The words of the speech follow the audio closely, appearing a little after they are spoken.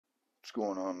What's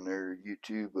going on there,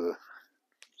 YouTube?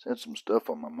 Had some stuff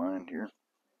on my mind here,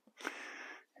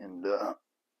 and I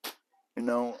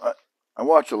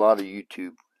watch a lot of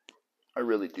YouTube. I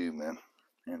really do, man.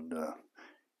 And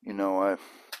you know, I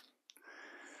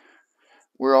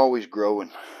we're always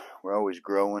growing. We're always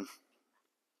growing,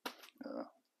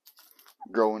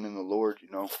 growing in the Lord.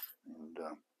 And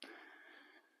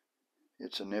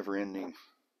it's a never-ending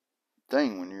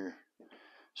thing when you're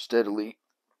steadily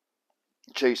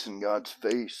chasing God's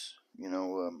face.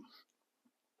 You're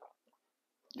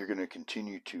going to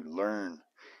continue to learn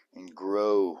and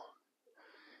grow,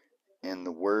 and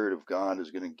the Word of God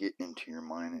is going to get into your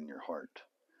mind and your heart.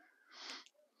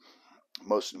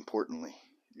 Most importantly,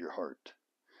 your heart.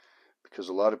 Because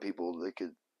a lot of people, they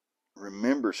could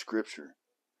remember Scripture,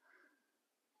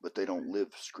 but they don't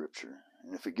live Scripture.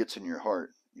 And if it gets in your heart,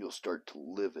 you'll start to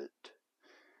live it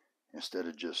instead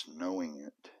of just knowing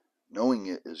it. Knowing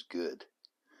it is good,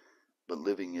 but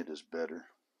living it is better.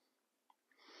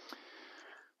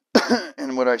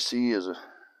 And what I see is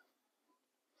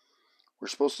we're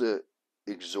supposed to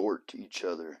exhort each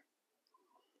other,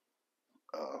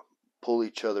 pull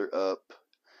each other up,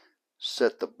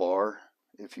 set the bar,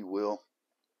 if you will,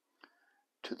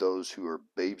 to those who are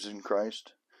babes in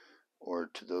Christ, or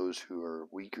to those who are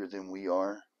weaker than we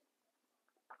are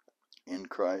in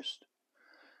Christ.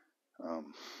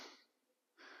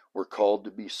 We're called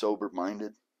to be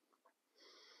sober-minded.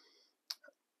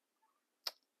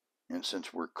 And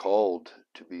since we're called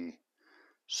to be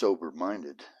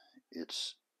sober-minded,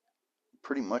 it's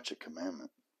pretty much a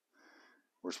commandment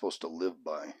we're supposed to live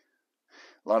by.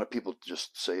 A lot of people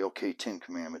just say, okay, 10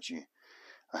 commandments. You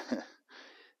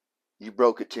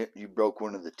broke you broke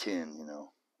one of the 10,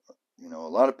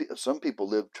 some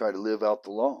people try to live out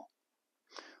the law.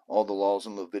 All the laws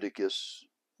in Leviticus,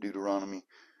 Deuteronomy,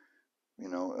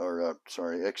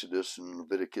 Exodus and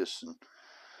Leviticus and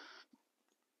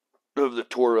of the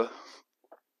Torah,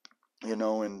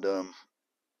 and of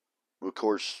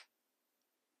course,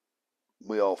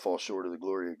 we all fall short of the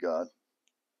glory of God.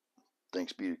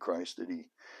 Thanks be to Christ that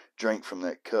He drank from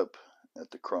that cup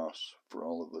at the cross for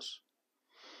all of us.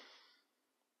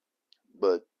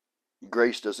 But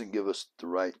grace doesn't give us the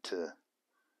right to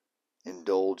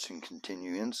indulge and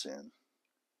continue in sin.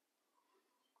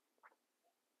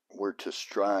 We're to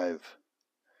strive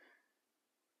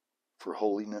for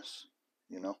holiness,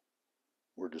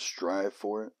 We're to strive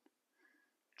for it,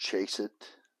 chase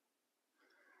it.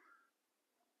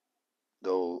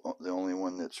 Though the only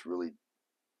one that's really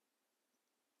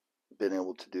been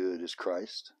able to do it is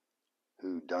Christ,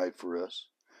 who died for us,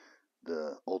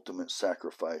 the ultimate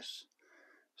sacrifice,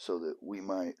 so that we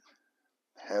might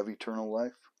have eternal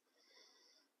life.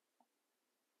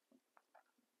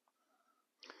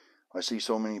 I see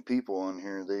so many people on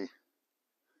here,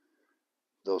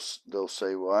 they'll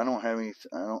say, well, I don't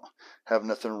have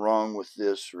nothing wrong with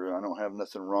this, or I don't have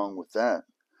nothing wrong with that.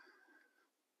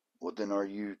 Well, then are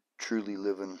you truly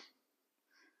living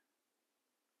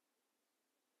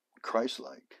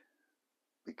Christ-like?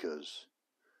 Because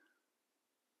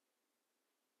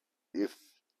if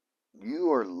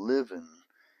you are living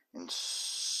and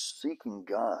seeking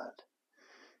God,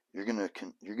 you're gonna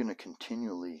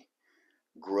continually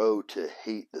grow to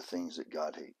hate the things that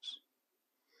God hates.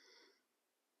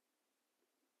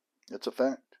 It's a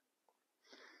fact.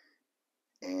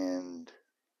 And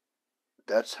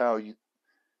that's how you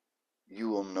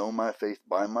will know my faith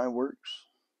by my works.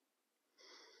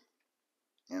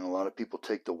 And a lot of people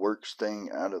take the works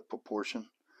thing out of proportion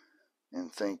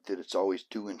and think that it's always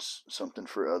doing something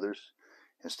for others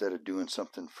instead of doing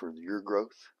something for your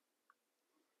growth,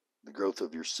 the growth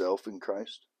of yourself in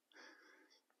Christ.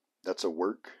 That's a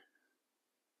work.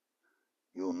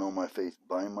 You will know my faith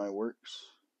by my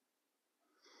works.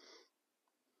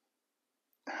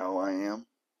 How I am,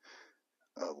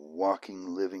 a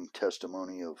walking, living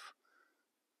testimony of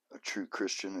a true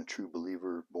Christian, a true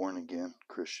believer, born again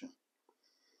Christian.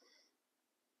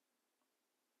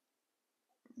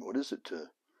 What is it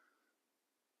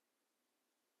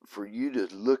for you to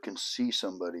look and see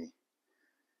somebody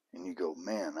and you go,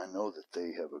 man, I know that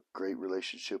they have a great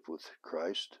relationship with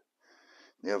Christ.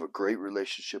 They have a great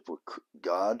relationship with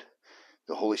God.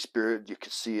 The Holy Spirit, you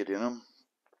can see it in them.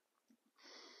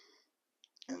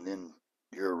 And then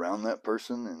you're around that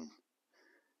person and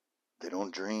they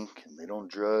don't drink and they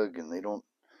don't drug and they don't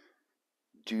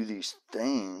do these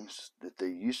things that they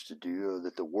used to do, or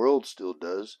that the world still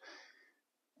does.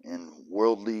 And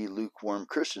worldly, lukewarm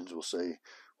Christians will say,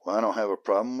 well, I don't have a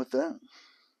problem with that.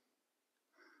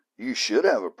 You should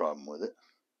have a problem with it.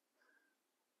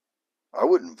 I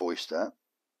wouldn't voice that.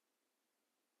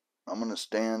 I'm going to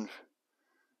stand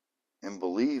and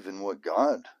believe in what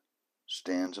God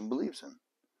stands and believes in.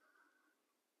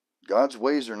 God's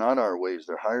ways are not our ways.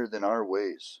 They're higher than our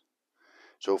ways.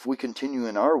 So if we continue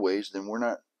in our ways, then we're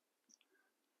not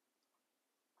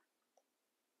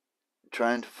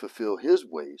trying to fulfill His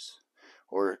ways,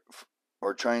 or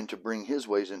trying to bring His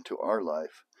ways into our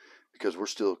life, because we're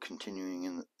still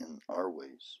continuing in our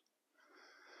ways.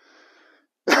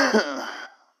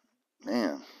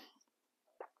 Man,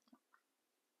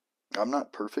 I'm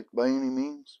not perfect by any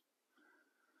means,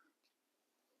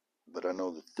 but I know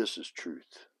that this is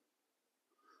truth.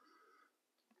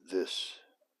 This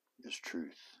is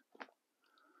truth.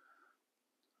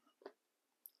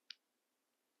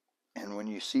 And when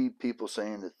you see people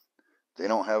saying that they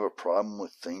don't have a problem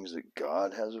with things that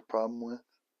God has a problem with,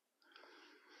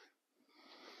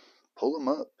 pull them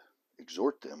up,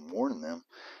 exhort them, warn them,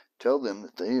 tell them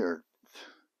that they are,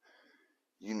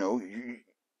 you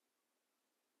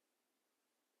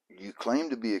claim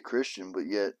to be a Christian, but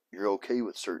yet you're okay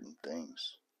with certain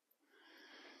things.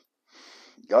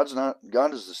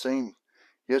 God is the same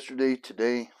yesterday,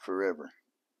 today, forever,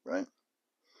 right?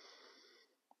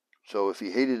 So if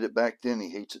He hated it back then, He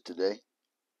hates it today,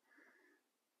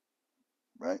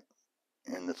 right?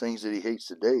 And the things that He hates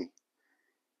today,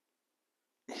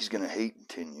 He's going to hate in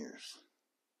 10 years.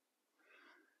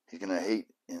 He's going to hate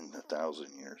in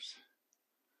 1,000 years.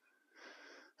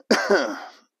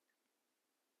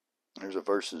 There's a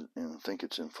verse, and I think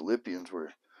it's in Philippians,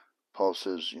 where Paul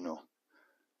says,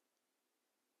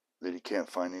 that he can't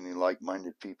find any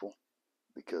like-minded people,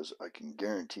 because I can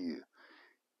guarantee you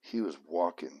he was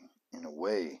walking in a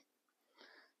way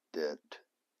that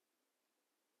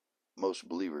most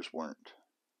believers weren't.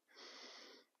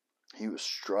 He was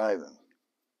striving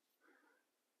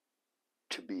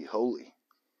to be holy.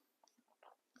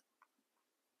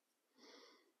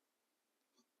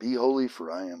 Be holy,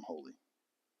 for I am holy.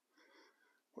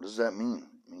 What does that mean?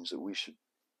 It means that we should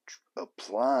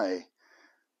apply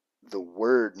the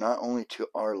word not only to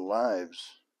our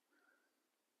lives,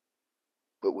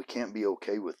 but we can't be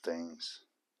okay with things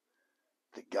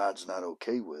that God's not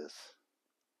okay with.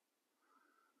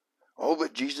 Oh,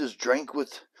 but Jesus drank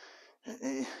with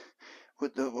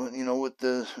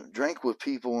drank with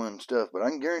people and stuff, but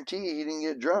I can guarantee you he didn't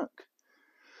get drunk.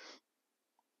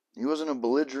 He wasn't a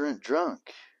belligerent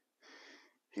drunk.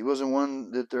 He wasn't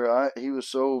one that he was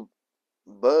so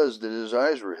buzzed that his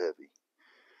eyes were heavy.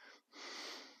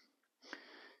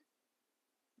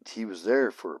 He was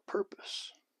there for a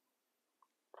purpose.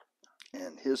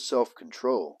 And his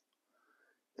self-control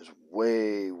is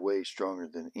way, way stronger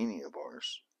than any of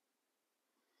ours.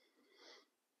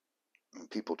 And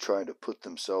people try to put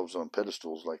themselves on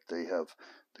pedestals like they have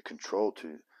the control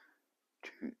to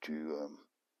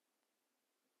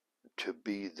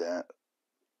be that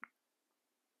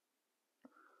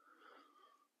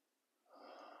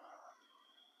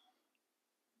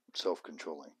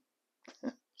self-controlling.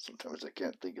 Sometimes I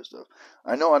can't think of stuff.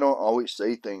 I know I don't always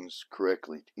say things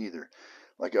correctly either.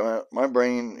 Like my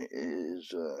brain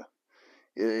is it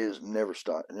is never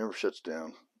stop. It never shuts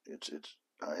down. It's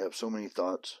I have so many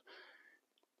thoughts,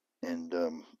 and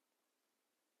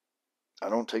I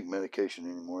don't take medication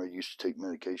anymore. I used to take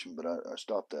medication, but I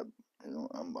stopped that.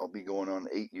 I'll be going on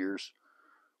 8 years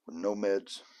with no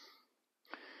meds,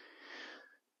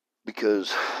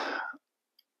 because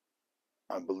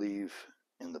I believe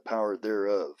in the power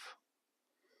thereof.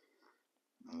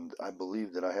 And I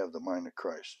believe that I have the mind of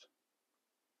Christ.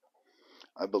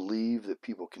 I believe that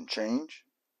people can change.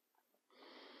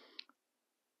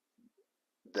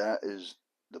 That is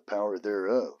the power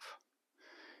thereof.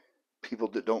 People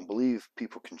that don't believe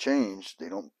people can change,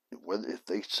 if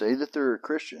they say that they're a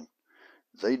Christian,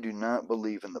 they do not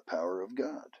believe in the power of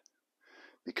God.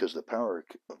 Because the power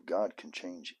of God can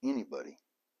change anybody.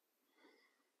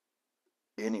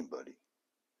 Anybody.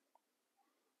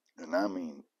 And I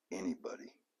mean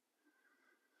anybody.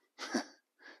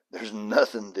 There's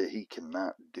nothing that He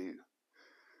cannot do.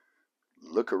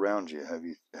 Look around you. Have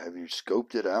you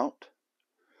scoped it out?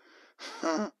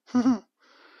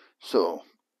 So,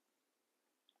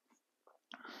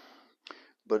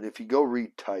 but if you go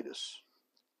read Titus,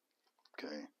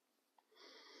 okay?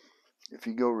 If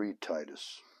you go read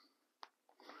Titus,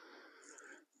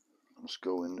 let's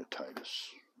go into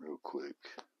Titus real quick.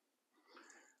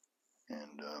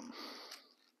 And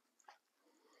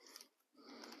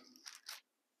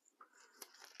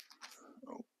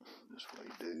this way,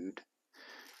 dude.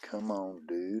 Come on,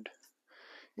 dude.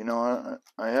 I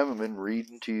haven't been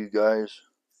reading to you guys.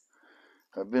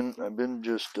 I've been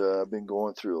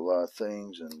going through a lot of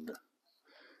things, and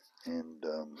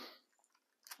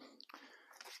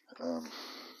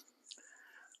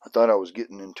I thought I was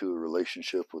getting into a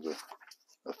relationship with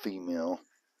a female.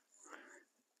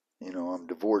 You know, I'm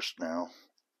divorced now,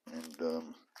 and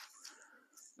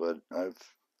but I've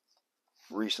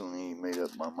recently made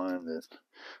up my mind that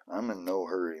I'm in no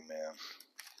hurry, man.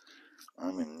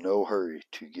 I'm in no hurry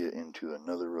to get into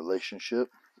another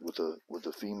relationship with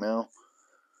a female,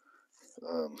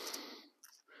 um,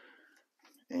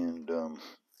 and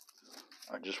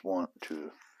I just want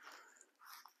to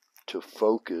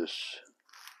focus.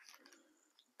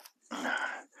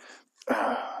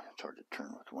 It's hard to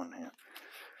turn with one hand.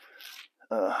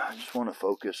 I just want to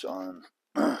focus on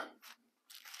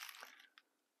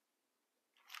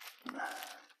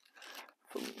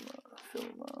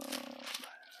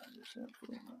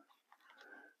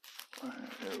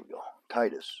there we go.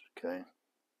 Titus, okay.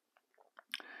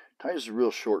 Titus is a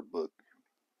real short book,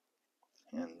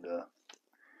 and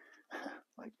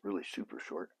like really super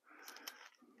short,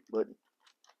 but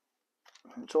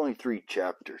it's only 3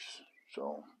 chapters,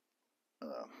 so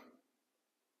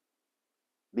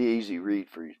be easy read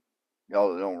for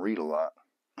y'all that don't read a lot.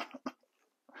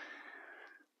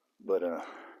 But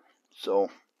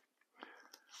so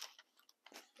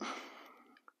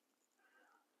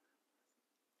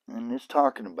and it's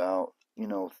talking about, you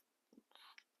know,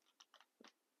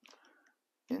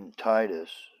 in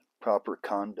Titus, proper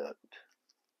conduct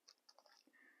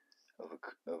of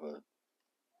a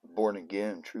born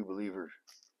again true believer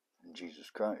in Jesus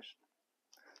Christ.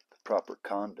 The proper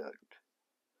conduct.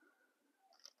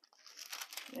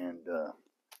 And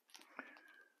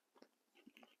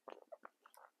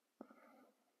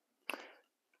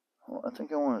well, I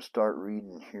think I want to start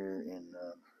reading here in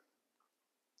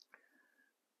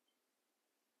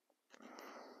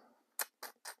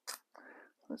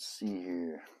let's see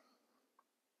here.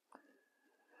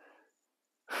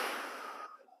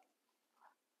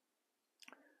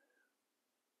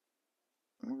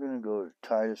 We're going to go to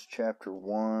Titus chapter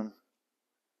 1.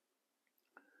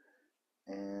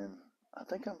 And I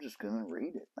think I'm just going to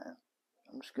read it, man.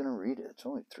 I'm just going to read it. It's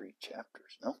only 3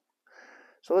 chapters, no?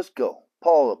 So let's go.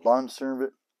 Paul, a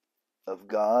bondservant of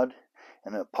God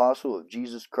and an apostle of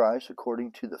Jesus Christ,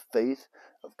 according to the faith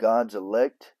of God's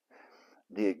elect,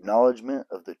 the acknowledgement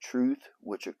of the truth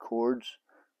which accords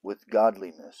with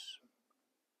godliness,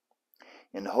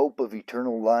 in hope of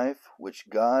eternal life, which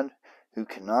God, who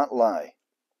cannot lie,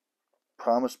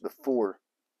 promised before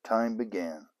time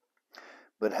began,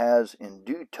 but has in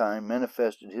due time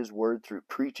manifested his word through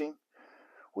preaching,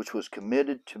 which was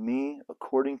committed to me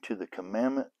according to the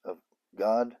commandment of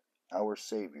God our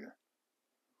Savior.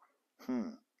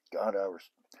 God our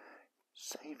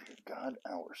Savior. God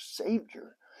our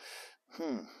Savior.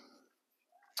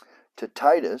 To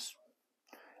Titus,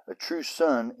 a true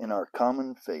son in our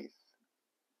common faith.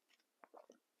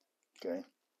 Okay.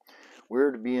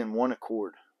 We're to be in one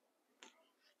accord.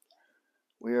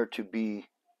 We are to be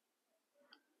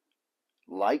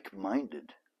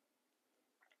like-minded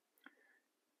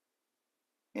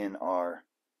in our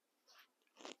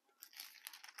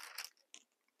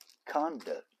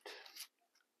conduct.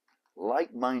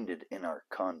 Like-minded in our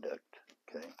conduct.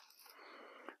 Okay.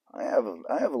 I have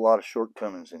a lot of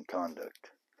shortcomings in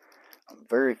conduct. I'm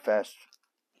very fast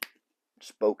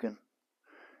spoken.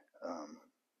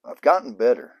 I've gotten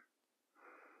better,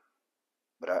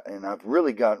 but I've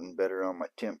really gotten better on my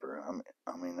temper.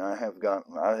 I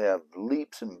have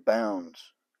leaps and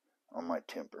bounds on my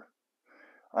temper.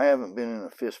 I haven't been in a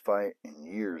fist fight in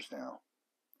years now.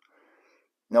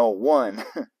 No, one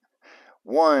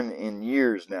in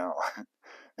years now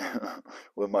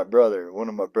with my brother, one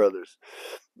of my brothers.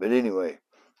 But anyway,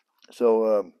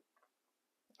 so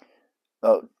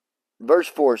verse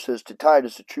 4 says, to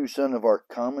Titus, a true son of our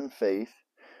common faith,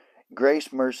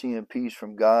 grace, mercy, and peace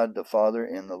from God the Father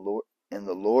and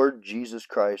the Lord Jesus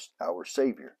Christ our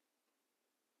Savior.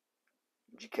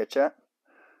 Did you catch that?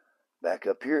 Back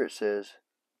up here it says,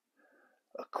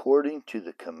 according to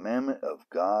the commandment of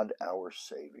God our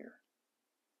Savior.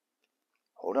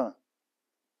 Hold on.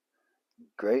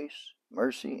 Grace,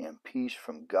 mercy, and peace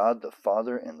from God the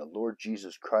Father and the Lord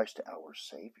Jesus Christ our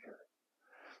Savior.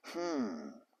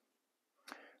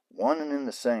 One and in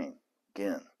the same.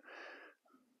 Again.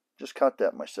 Just caught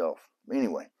that myself.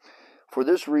 Anyway, for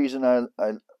this reason I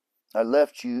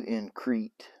left you in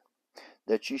Crete,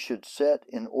 that you should set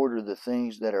in order the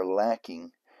things that are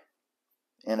lacking,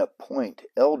 and appoint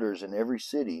elders in every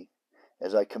city,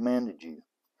 as I commanded you.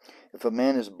 If a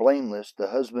man is blameless, the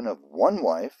husband of one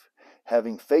wife,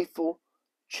 having faithful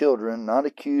children, not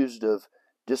accused of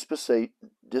dissipation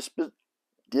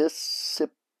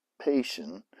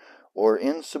or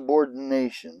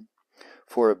insubordination,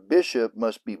 for a bishop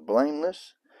must be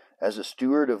blameless, as a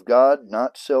steward of God,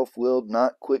 not self-willed,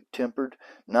 not quick-tempered,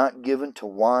 not given to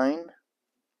wine,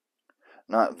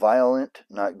 not violent,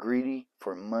 not greedy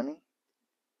for money,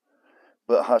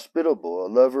 but hospitable, a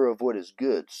lover of what is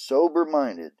good,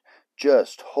 sober-minded,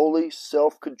 just, holy,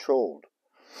 self-controlled.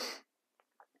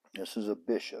 This is a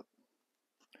bishop.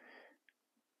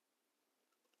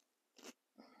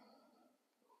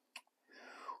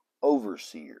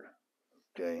 Overseer.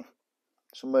 Okay?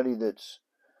 Somebody that's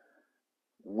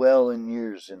well in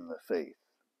years in the faith.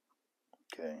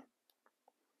 Okay?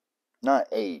 Not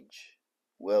age.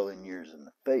 Well in years in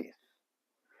the faith.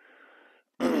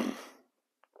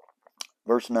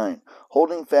 Verse 9.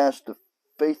 Holding fast the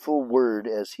faithful word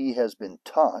as he has been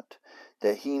taught,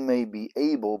 that he may be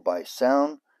able by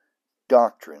sound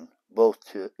doctrine both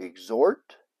to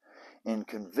exhort and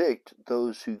convict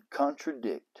those who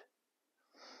contradict.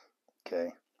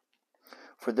 Okay?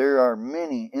 For there are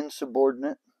many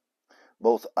insubordinate,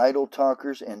 both idle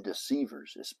talkers and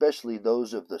deceivers, especially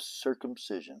those of the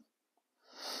circumcision,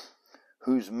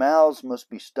 whose mouths must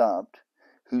be stopped,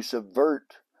 who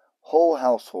subvert whole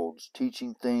households,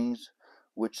 teaching things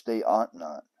which they ought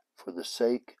not, for the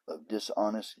sake of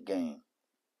dishonest gain.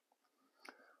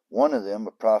 One of them,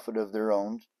 a prophet of their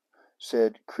own,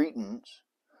 said, Cretans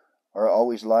are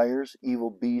always liars,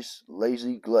 evil beasts,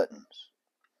 lazy gluttons.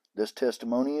 This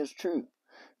testimony is true.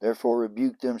 Therefore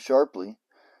rebuke them sharply,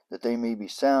 that they may be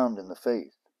sound in the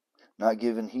faith, not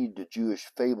giving heed to Jewish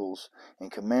fables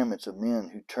and commandments of men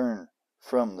who turn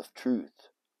from the truth.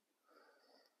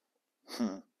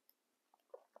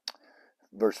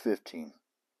 Verse 15.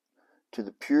 To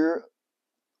the pure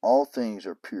all things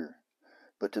are pure,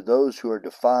 but to those who are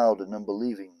defiled and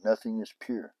unbelieving nothing is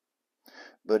pure.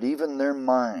 But even their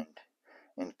mind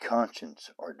and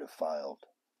conscience are defiled.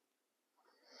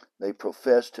 They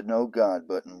profess to know God,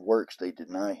 but in works they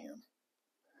deny him.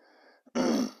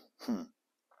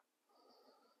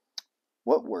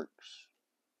 What works?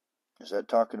 Is that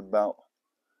talking about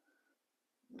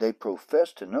they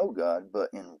profess to know God, but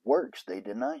in works they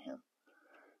deny him?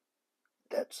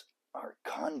 That's our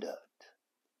conduct,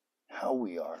 how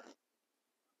we are.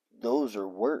 Those are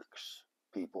works,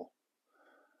 people.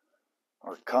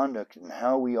 Our conduct and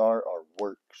how we are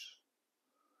works.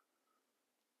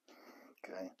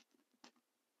 Okay?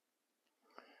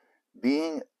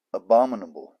 Being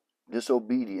abominable,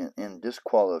 disobedient, and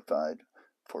disqualified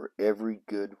for every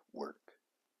good work.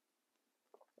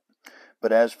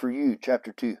 But as for you,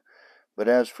 chapter 2, but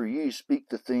as for you, speak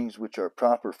the things which are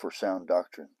proper for sound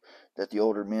doctrine, that the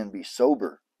older men be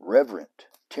sober, reverent,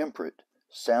 temperate,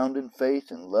 sound in faith,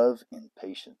 and love in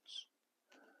patience.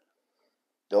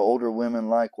 The older women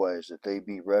likewise, that they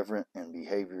be reverent in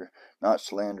behavior, not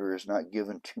slanderers, not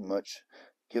given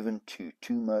to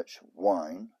too much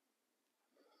wine,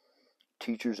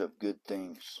 teachers of good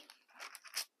things,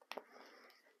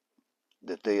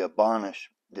 that they admonish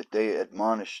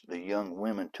the young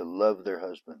women to love their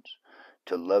husbands,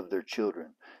 to love their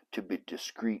children, to be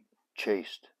discreet,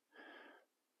 chaste,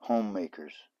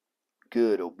 homemakers,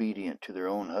 good, obedient to their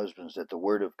own husbands, that the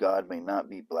word of God may not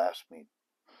be blasphemed.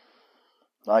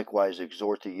 Likewise,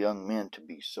 exhort the young men to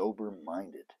be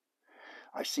sober-minded.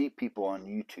 I see people on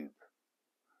YouTube,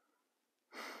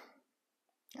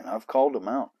 and I've called them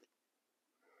out.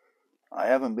 I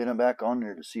haven't been back on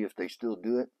there to see if they still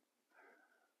do it,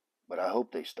 but I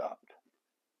hope they stopped.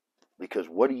 Because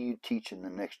what are you teaching the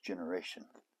next generation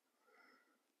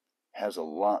has a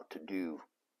lot to do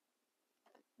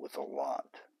with a lot.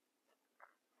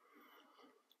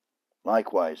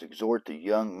 Likewise, exhort the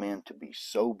young men to be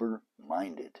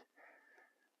sober-minded.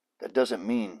 That doesn't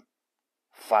mean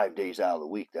 5 days out of the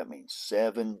week. That means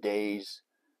 7 days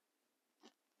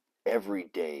every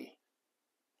day.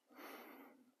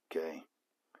 Okay?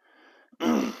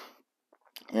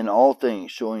 In all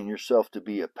things, showing yourself to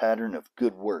be a pattern of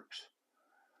good works.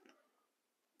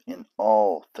 In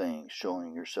all things,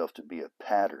 showing yourself to be a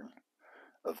pattern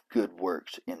of good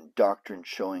works. In doctrine,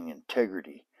 showing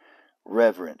integrity,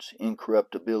 reverence,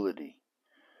 incorruptibility,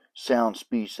 sound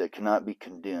speech that cannot be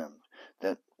condemned.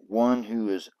 That one who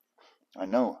is, I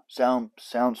know, sound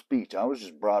speech. I was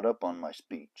just brought up on my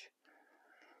speech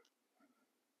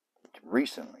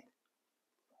recently.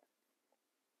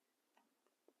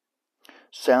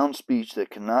 Sound speech that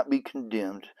cannot be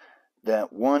condemned,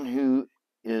 that one who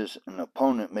is an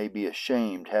opponent may be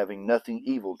ashamed, having nothing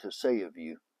evil to say of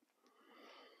you.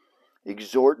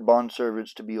 Exhort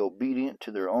bondservants to be obedient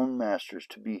to their own masters,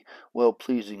 to be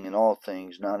well-pleasing in all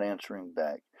things, not answering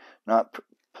back, not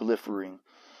proliferating,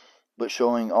 but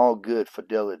showing all good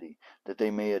fidelity, that they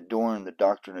may adorn the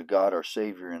doctrine of God our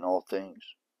Savior in all things.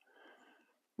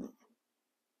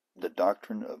 the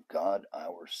doctrine of God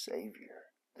our Savior.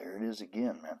 There it is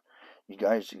again, man. You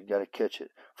guys, you got to catch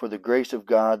it. For the grace of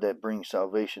God that brings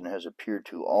salvation has appeared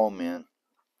to all men,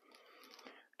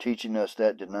 teaching us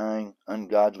that denying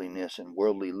ungodliness and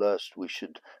worldly lust, we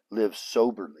should live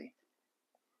soberly.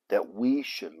 That we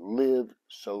should live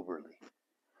soberly,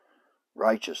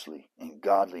 righteously, and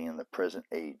godly in the present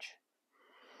age,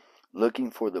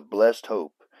 looking for the blessed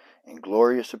hope and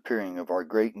glorious appearing of our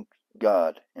great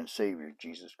God and Savior,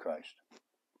 Jesus Christ,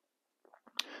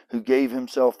 who gave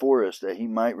himself for us that he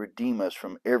might redeem us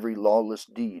from every lawless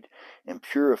deed and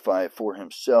purify for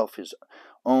himself his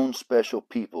own special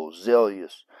people,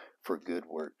 zealous for good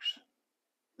works.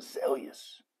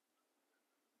 Zealous.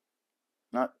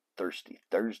 Not thirsty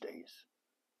Thursdays,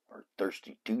 or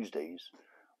thirsty Tuesdays,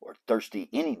 or thirsty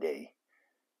any day.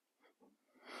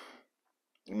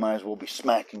 You might as well be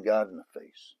smacking God in the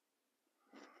face.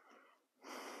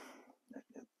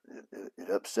 It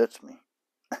upsets me.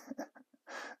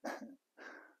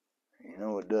 You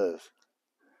know it does.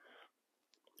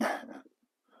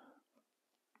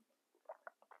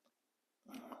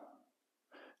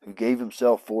 Who gave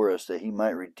himself for us that he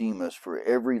might redeem us for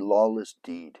every lawless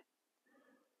deed.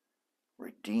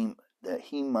 That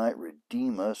he might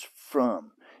redeem us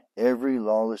from every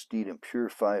lawless deed and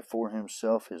purify for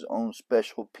himself his own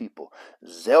special people,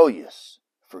 zealous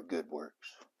for good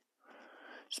works.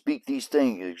 Speak these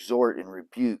things, exhort and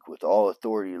rebuke with all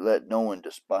authority. Let no one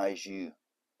despise you.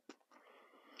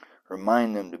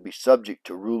 Remind them to be subject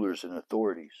to rulers and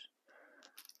authorities,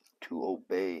 to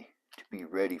obey, to be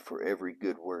ready for every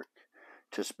good work,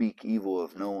 to speak evil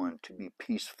of no one, to be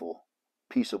peaceable,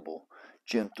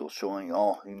 gentle, showing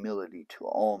all humility to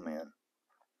all men.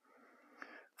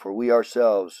 For we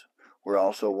ourselves were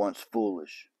also once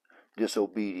foolish,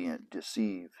 disobedient,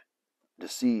 deceived,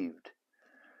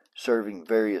 serving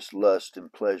various lusts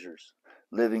and pleasures,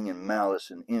 living in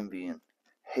malice and envy and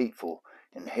hateful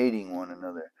and hating one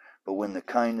another. But when the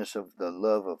kindness of the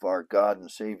love of our God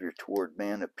and Savior toward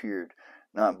man appeared,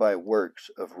 not by works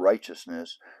of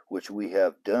righteousness which we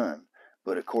have done,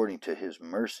 but according to his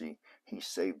mercy he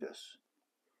saved us,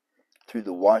 through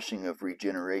the washing of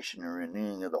regeneration and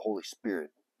renewing of the Holy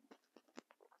Spirit,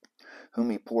 whom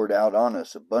he poured out on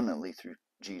us abundantly through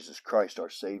Jesus Christ our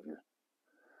Savior,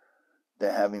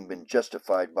 that having been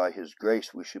justified by his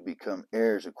grace we should become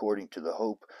heirs according to the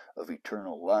hope of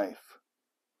eternal life.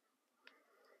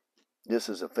 This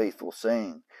is a faithful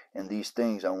saying, and these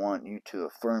things I want you to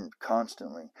affirm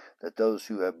constantly, that those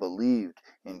who have believed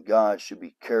in God should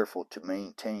be careful to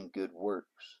maintain good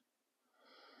works.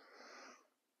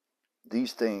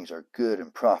 These things are good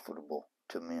and profitable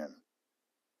to men.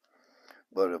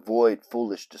 But avoid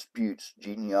foolish disputes,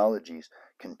 genealogies,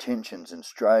 contentions, and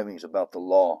strivings about the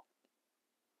law,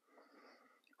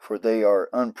 for they are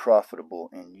unprofitable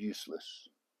and useless.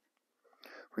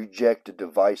 Reject a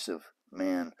divisive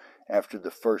man after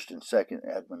the first and second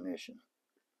admonition,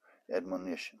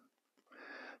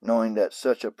 knowing that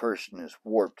such a person is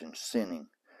warped and sinning,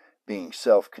 being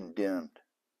self-condemned.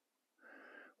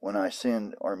 When I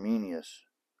send Artemas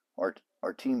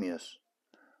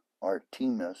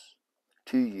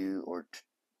to you, or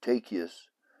Tychus,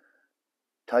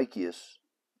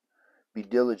 be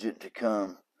diligent to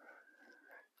come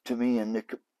to me in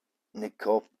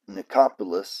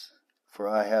Nicopolis, for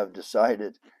I have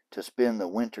decided to spend the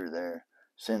winter there.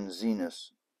 Send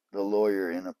Zenas, the lawyer,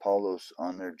 and Apollos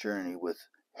on their journey with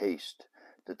haste,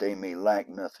 that they may lack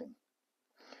nothing.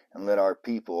 And let our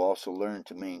people also learn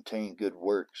to maintain good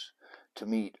works, to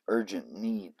meet urgent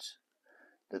needs,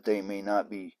 that they may not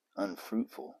be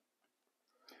unfruitful.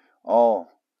 All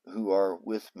who are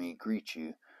with me greet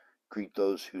you. Greet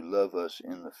those who love us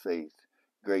in the faith.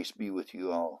 Grace be with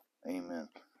you all. Amen.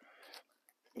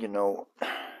 You know,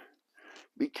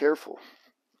 be careful.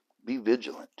 Be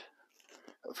vigilant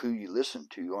of who you listen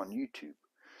to on YouTube.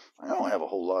 I don't have a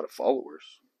whole lot of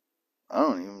followers. I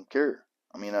don't even care.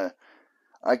 I mean,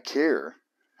 I care,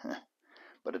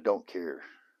 but I don't care.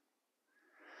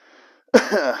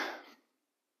 I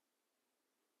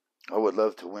would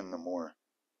love to win them more,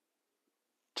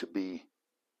 to be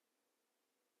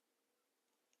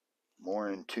more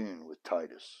in tune with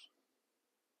Titus,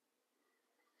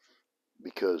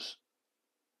 because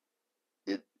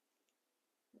it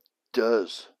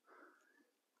does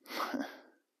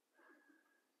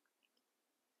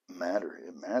matter.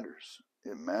 It matters.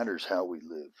 It matters how we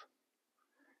live.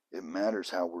 It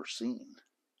matters how we're seen.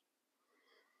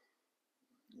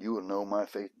 You will know my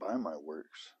faith by my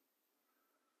works.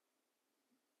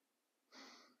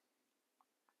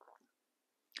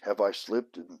 Have I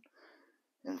slipped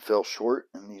and fell short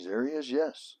in these areas?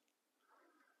 Yes.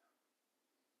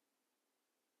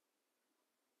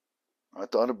 I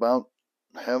thought about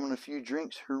having a few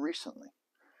drinks here recently,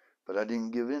 but I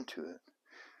didn't give in to it.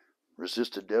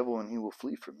 Resist the devil and he will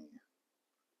flee from you.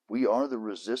 We are the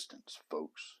resistance,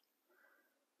 folks.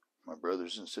 My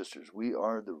brothers and sisters, we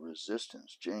are the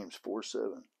resistance. James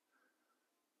 4:7.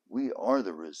 We are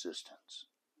the resistance.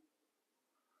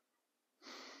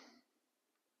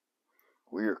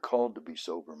 We are called to be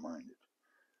sober-minded.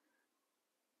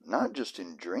 Not just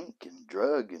in drink and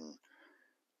drug, and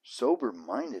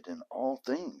sober-minded in all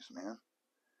things, man.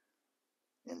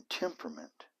 In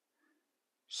temperament,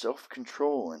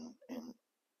 self-control, and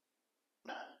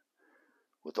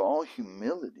with all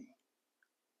humility,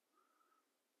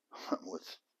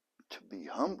 to be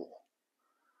humble.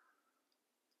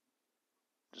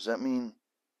 Does that mean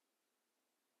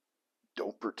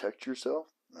don't protect yourself?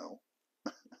 No.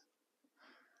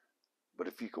 But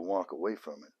if you can walk away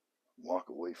from it, walk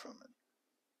away from it.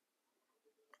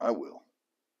 I will.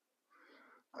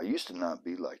 I used to not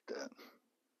be like that.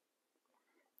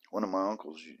 One of my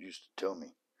uncles used to tell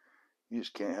me, you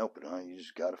just can't help it, huh? You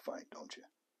just gotta fight, don't you?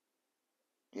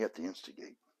 You have to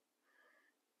instigate.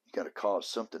 You gotta cause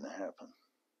something to happen.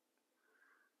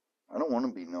 I don't want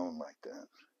to be known like that.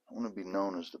 I want to be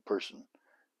known as the person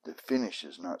that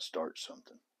finishes, not starts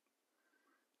something.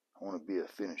 I want to be a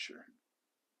finisher.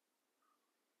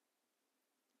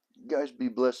 You guys be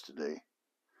blessed today.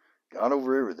 God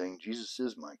over everything. Jesus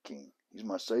is my King. He's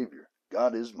my Savior.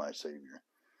 God is my Savior.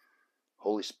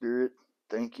 Holy Spirit,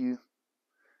 thank you.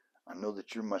 I know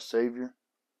that you're my Savior.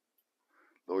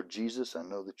 Lord Jesus, I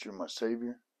know that you're my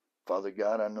Savior. Father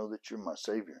God, I know that you're my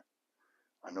Savior.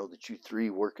 I know that you three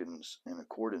work in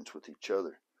accordance with each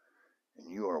other,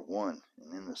 and you are one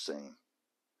and in the same.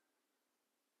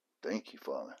 Thank you,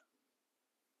 Father.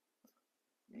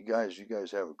 You guys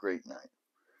have a great night.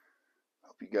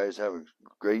 Hope you guys have a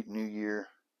great new year.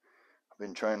 I've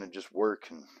been trying to just work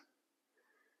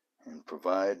and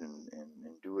provide and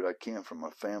do what I can for my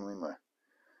family.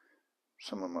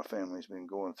 Some of my family's been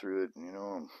going through it, and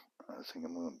I think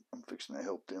I'm fixing to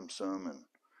help them some, and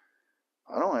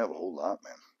I don't have a whole lot,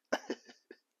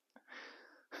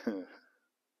 man.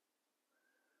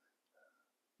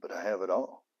 But I have it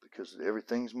all because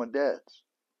everything's my dad's.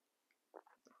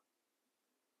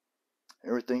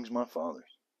 Everything's my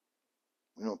father's.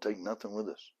 We don't take nothing with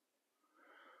us.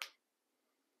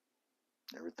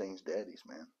 Everything's daddy's,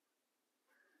 man.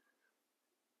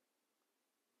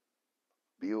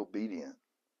 Be obedient.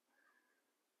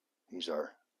 He's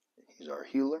our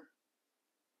healer.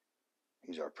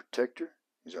 He's our protector.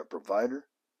 He's our provider.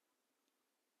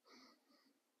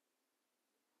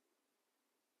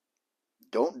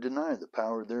 Don't deny the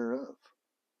power thereof.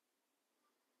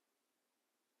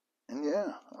 And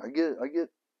yeah, I get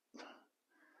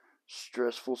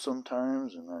stressful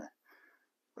sometimes,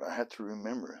 but I have to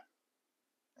remember it.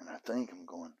 And I think I'm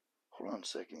going, hold on a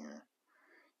second here.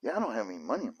 Yeah, I don't have any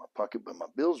money in my pocket, but my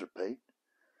bills are paid.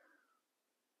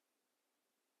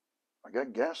 I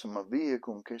got gas in my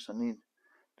vehicle in case I need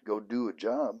to go do a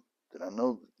job that I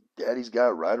know Daddy's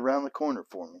got right around the corner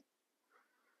for me.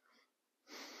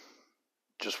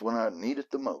 Just when I need it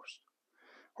the most.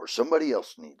 Or somebody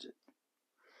else needs it.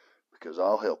 Because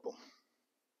I'll help them.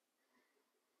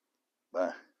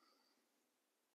 Bye.